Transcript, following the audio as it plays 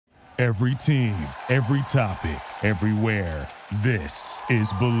Every team, every topic, everywhere. This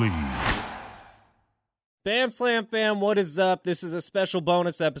is Believe. Bam Slam fam, what is up? This is a special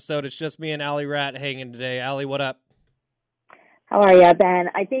bonus episode. It's just me and Allie Rat hanging today. Allie, what up? How are you, Ben?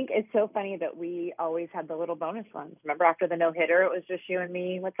 I think it's so funny that we always had the little bonus ones. Remember after the no-hitter, it was just you and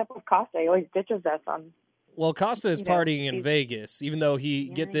me. What's up with Costa? He always ditches us on... Well, Costa is partying in Vegas, even though he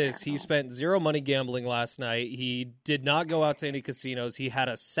spent zero money gambling last night. He did not go out to any casinos. He had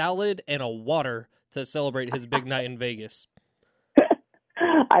a salad and a water to celebrate his big night in Vegas.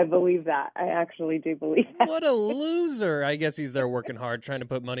 I believe that. I actually do believe that. What a loser. I guess he's there working hard, trying to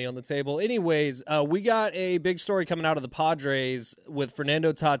put money on the table. Anyways, we got a big story coming out of the Padres with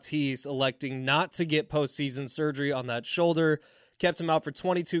Fernando Tatis electing not to get postseason surgery on that shoulder. Kept him out for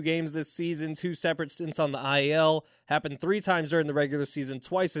 22 games this season, 2 separate stints on the IL. Happened 3 times during the regular season,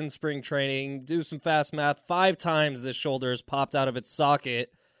 twice in spring training. Do some fast math. 5 times this shoulder has popped out of its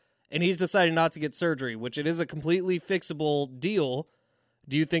socket. And he's decided not to get surgery, which it is a completely fixable deal.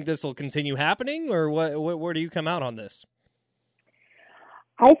 Do you think this will continue happening, or where do you come out on this?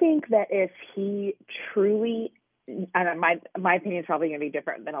 I think that if he truly, and my opinion is probably going to be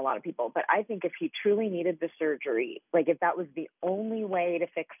different than a lot of people, but I think if he truly needed the surgery, like if that was the only way to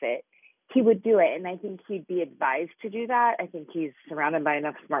fix it, he would do it. And I think he'd be advised to do that. I think he's surrounded by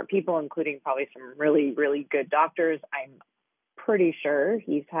enough smart people, including probably some really, really good doctors. I'm pretty sure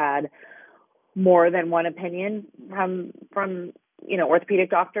he's had more than one opinion from orthopedic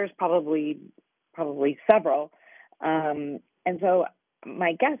doctors, probably several. And so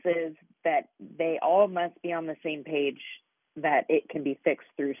my guess is that they all must be on the same page that it can be fixed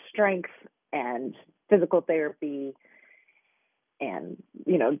through strength and physical therapy and,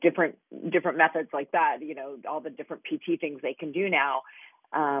 different methods like that, all the different PT things they can do now.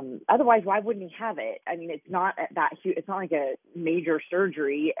 Otherwise, why wouldn't he have it? I mean, it's not that huge. It's not like a major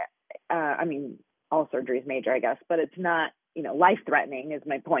surgery. All surgery is major, I guess, but it's not, life-threatening is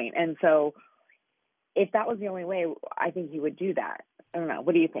my point. And so if that was the only way, I think he would do that. I don't know.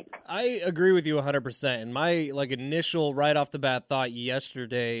 What do you think? I agree with you 100%. And my initial right off the bat thought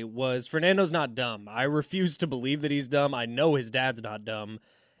yesterday was Fernando's not dumb. I refuse to believe that he's dumb. I know his dad's not dumb.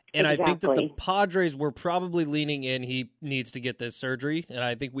 And exactly. I think that the Padres were probably leaning in he needs to get this surgery. And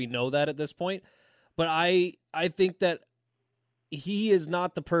I think we know that at this point. But I think that he is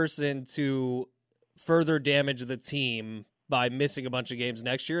not the person to further damage the team by missing a bunch of games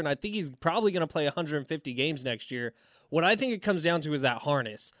next year. And I think he's probably going to play 150 games next year. What I think it comes down to is that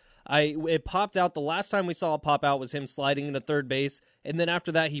harness. It popped out. The last time we saw it pop out was him sliding into third base. And then after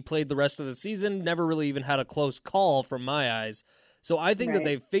that, he played the rest of the season. Never really even had a close call from my eyes. So I think that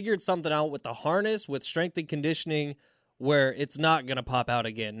they've figured something out with the harness, with strength and conditioning, where it's not going to pop out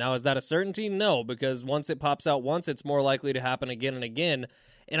again. Now, is that a certainty? No, because once it pops out once, it's more likely to happen again and again.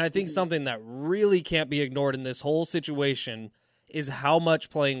 And I think something that really can't be ignored in this whole situation is how much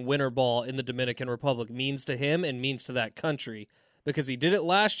playing winter ball in the Dominican Republic means to him and means to that country. Because he did it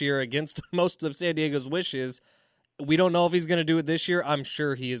last year against most of San Diego's wishes. We don't know if he's going to do it this year. I'm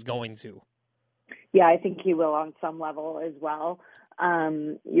sure he is going to. Yeah, I think he will on some level as well.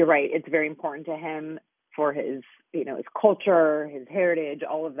 You're right. It's very important to him for his, his culture, his heritage,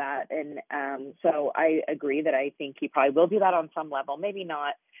 all of that. And so I agree that I think he probably will do that on some level. Maybe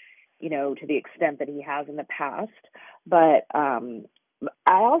not, to the extent that he has in the past. But I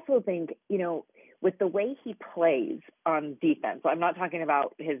also think, with the way he plays on defense, I'm not talking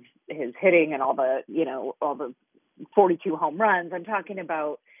about his hitting and all the 42 home runs. I'm talking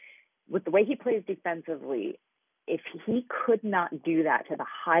about with the way he plays defensively. If he could not do that to the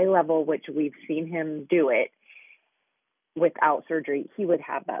high level, which we've seen him do it without surgery, he would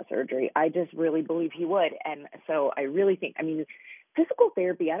have that surgery. I just really believe he would. And so I really think, physical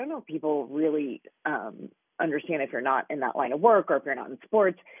therapy, I don't know if people really understand, if you're not in that line of work or if you're not in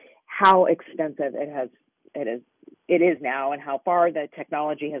sports, how extensive it is now and how far the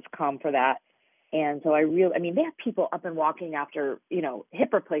technology has come for that. And so they have people up and walking after,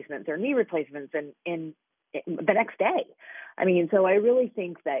 hip replacements or knee replacements in the next day. So I really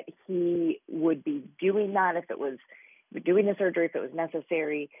think that he would be doing that if it was doing the surgery, if it was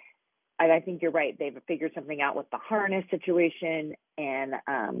necessary. I think you're right. They've figured something out with the harness situation, and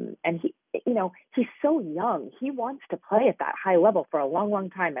he, he's so young. He wants to play at that high level for a long,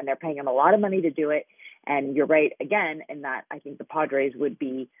 long time, and they're paying him a lot of money to do it. And you're right again in that I think the Padres would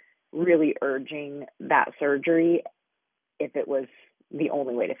be really urging that surgery if it was the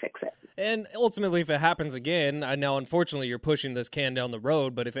only way to fix it. And ultimately, if it happens again, I know unfortunately you're pushing this can down the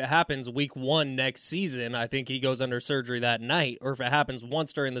road, but if it happens week 1 next season, I think he goes under surgery that night. Or if it happens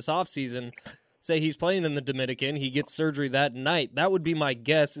once during this offseason, say he's playing in the Dominican, he gets surgery that night. That would be my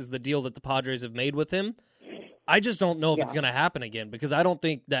guess is the deal that the Padres have made with him. I just don't know if it's going to happen again because I don't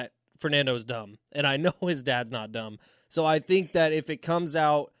think that Fernando's dumb, and I know his dad's not dumb. So I think that if it comes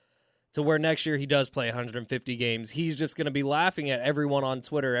out to where next year he does play 150 games, he's just going to be laughing at everyone on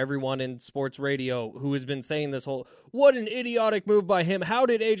Twitter, everyone in sports radio who has been saying this whole, what an idiotic move by him. How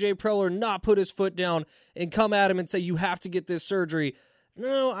did AJ Preller not put his foot down and come at him and say, you have to get this surgery?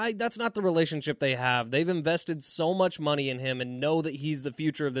 No, that's not the relationship they have. They've invested so much money in him and know that he's the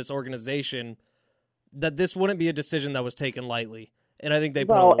future of this organization that this wouldn't be a decision that was taken lightly. And I think they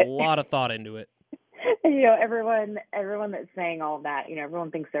put a lot of thought into it. You know, everyone that's saying all that, you know,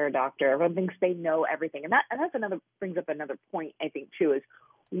 everyone thinks they're a doctor. Everyone thinks they know everything. And that's brings up another point, I think, too, is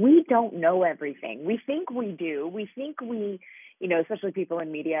we don't know everything. We think we do. We think we, you know, especially people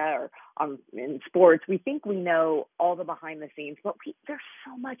in media or in sports, we think we know all the behind the scenes, but there's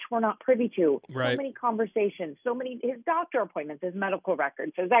so much we're not privy to. Right. So many conversations, so many, his doctor appointments, his medical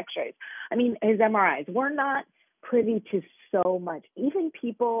records, his x-rays, his MRIs. We're not privy to so much. Even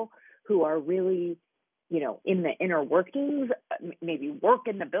people who are really, you know, in the inner workings, maybe work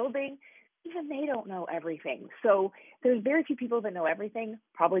in the building, even they don't know everything. So there's very few people that know everything.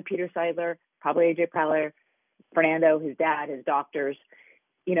 Probably Peter Seidler, probably AJ Preller, Fernando, his dad, his doctors.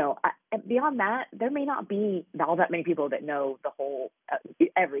 You know, beyond that, there may not be all that many people that know the whole,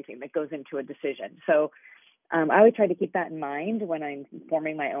 everything that goes into a decision. So I would try to keep that in mind when I'm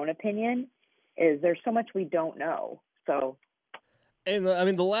forming my own opinion, is there's so much we don't know. So. And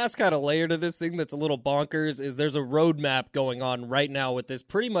the last kind of layer to this thing that's a little bonkers is there's a roadmap going on right now with this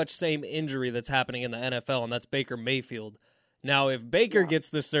pretty much same injury that's happening in the NFL, and that's Baker Mayfield. Now, if Baker gets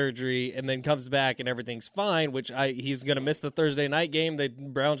the surgery and then comes back and everything's fine, which he's going to miss the Thursday night game, the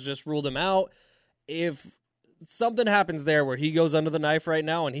Browns just ruled him out. If something happens there where he goes under the knife right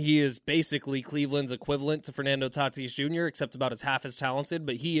now and he is basically Cleveland's equivalent to Fernando Tatis Jr., except about half as talented,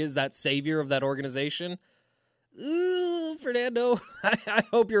 but he is that savior of that organization. Ooh, Fernando, I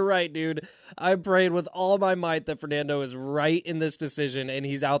hope you're right, dude. I'm praying with all my might that Fernando is right in this decision and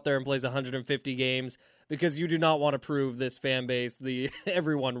he's out there and plays 150 games, because you do not want to prove this fan base,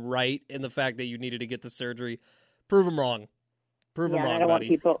 everyone right in the fact that you needed to get the surgery. Prove them wrong. Prove them wrong,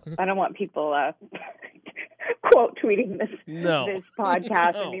 buddy. I don't want people quote tweeting this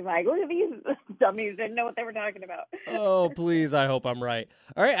podcast and be like, look at these dummies, didn't know what they were talking about. Oh, please, I hope I'm right.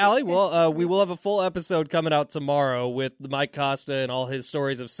 All right, Allie, well, we will have a full episode coming out tomorrow with Mike Costa and all his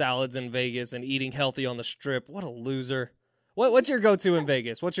stories of salads in Vegas and eating healthy on the Strip. What a loser. What's your go-to in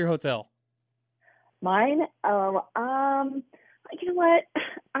Vegas? What's your hotel? Mine? You know what?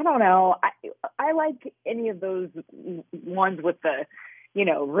 I don't know. I like any of those ones with the, you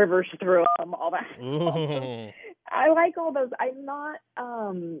know, rivers through them, all that. I like all those. I'm not,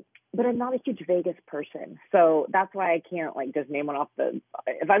 but I'm not a huge Vegas person. So that's why I can't just name one off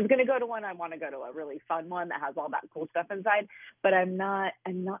if I was going to go to one, I want to go to a really fun one that has all that cool stuff inside, but I'm not,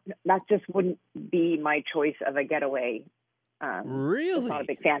 that just wouldn't be my choice of a getaway. Really? I'm not a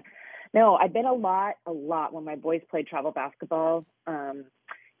big fan. No, I've been a lot when my boys played travel basketball,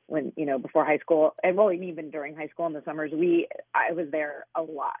 when, you know, before high school, and well, even during high school in the summers, I was there a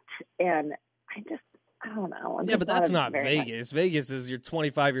lot, and I don't know. Yeah, but that's not Vegas. Vegas is you're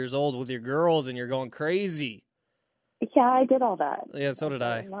 25 years old with your girls and you're going crazy. Yeah, I did all that. Yeah, so did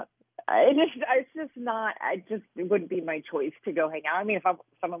I. It just wouldn't be my choice to go hang out. I mean, if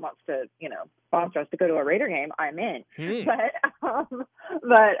someone wants to, you know, sponsor us to go to a Raider game, I'm in.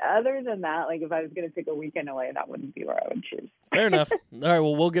 But other than that, if I was going to take a weekend away, that wouldn't be where I would choose. Fair enough. All right,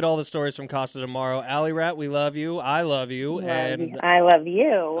 well, we'll get all the stories from Costa tomorrow. Allie Rat, we love you. I love you. And I love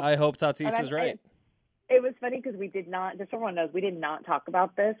you. I hope Tatis is right. It was funny because we did not, just so everyone knows, we did not talk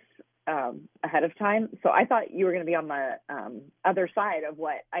about this ahead of time. So I thought you were going to be on the other side of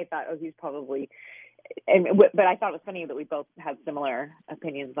what I thought, he's probably, but I thought it was funny that we both had similar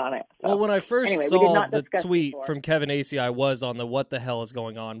opinions on it. So, well, when I first saw the tweet from Kevin Acee, I was on the what the hell is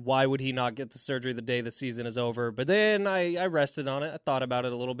going on? Why would he not get the surgery the day the season is over? But then I rested on it. I thought about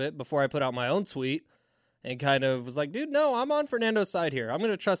it a little bit before I put out my own tweet and kind of was like, dude, no, I'm on Fernando's side here. I'm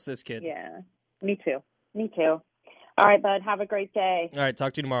going to trust this kid. Yeah, me too. All right, bud. Have a great day. All right,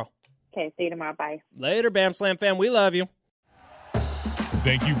 talk to you tomorrow. Okay, see you tomorrow. Bye. Later, Bam Slam fam. We love you.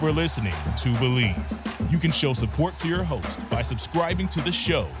 Thank you for listening to Believe. You can show support to your host by subscribing to the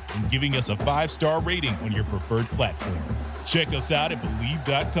show and giving us a 5-star rating on your preferred platform. Check us out at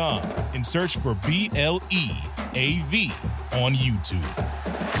Believe.com and search for BLEAV on YouTube.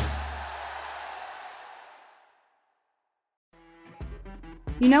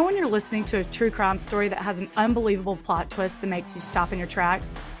 You know when you're listening to a true crime story that has an unbelievable plot twist that makes you stop in your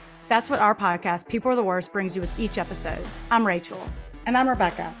tracks? That's what our podcast, People Are the Worst, brings you with each episode. I'm Rachel. And I'm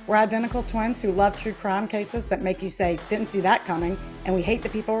Rebecca. We're identical twins who love true crime cases that make you say, didn't see that coming, and we hate the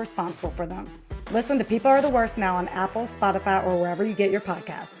people responsible for them. Listen to People Are the Worst now on Apple, Spotify, or wherever you get your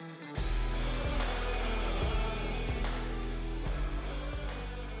podcasts.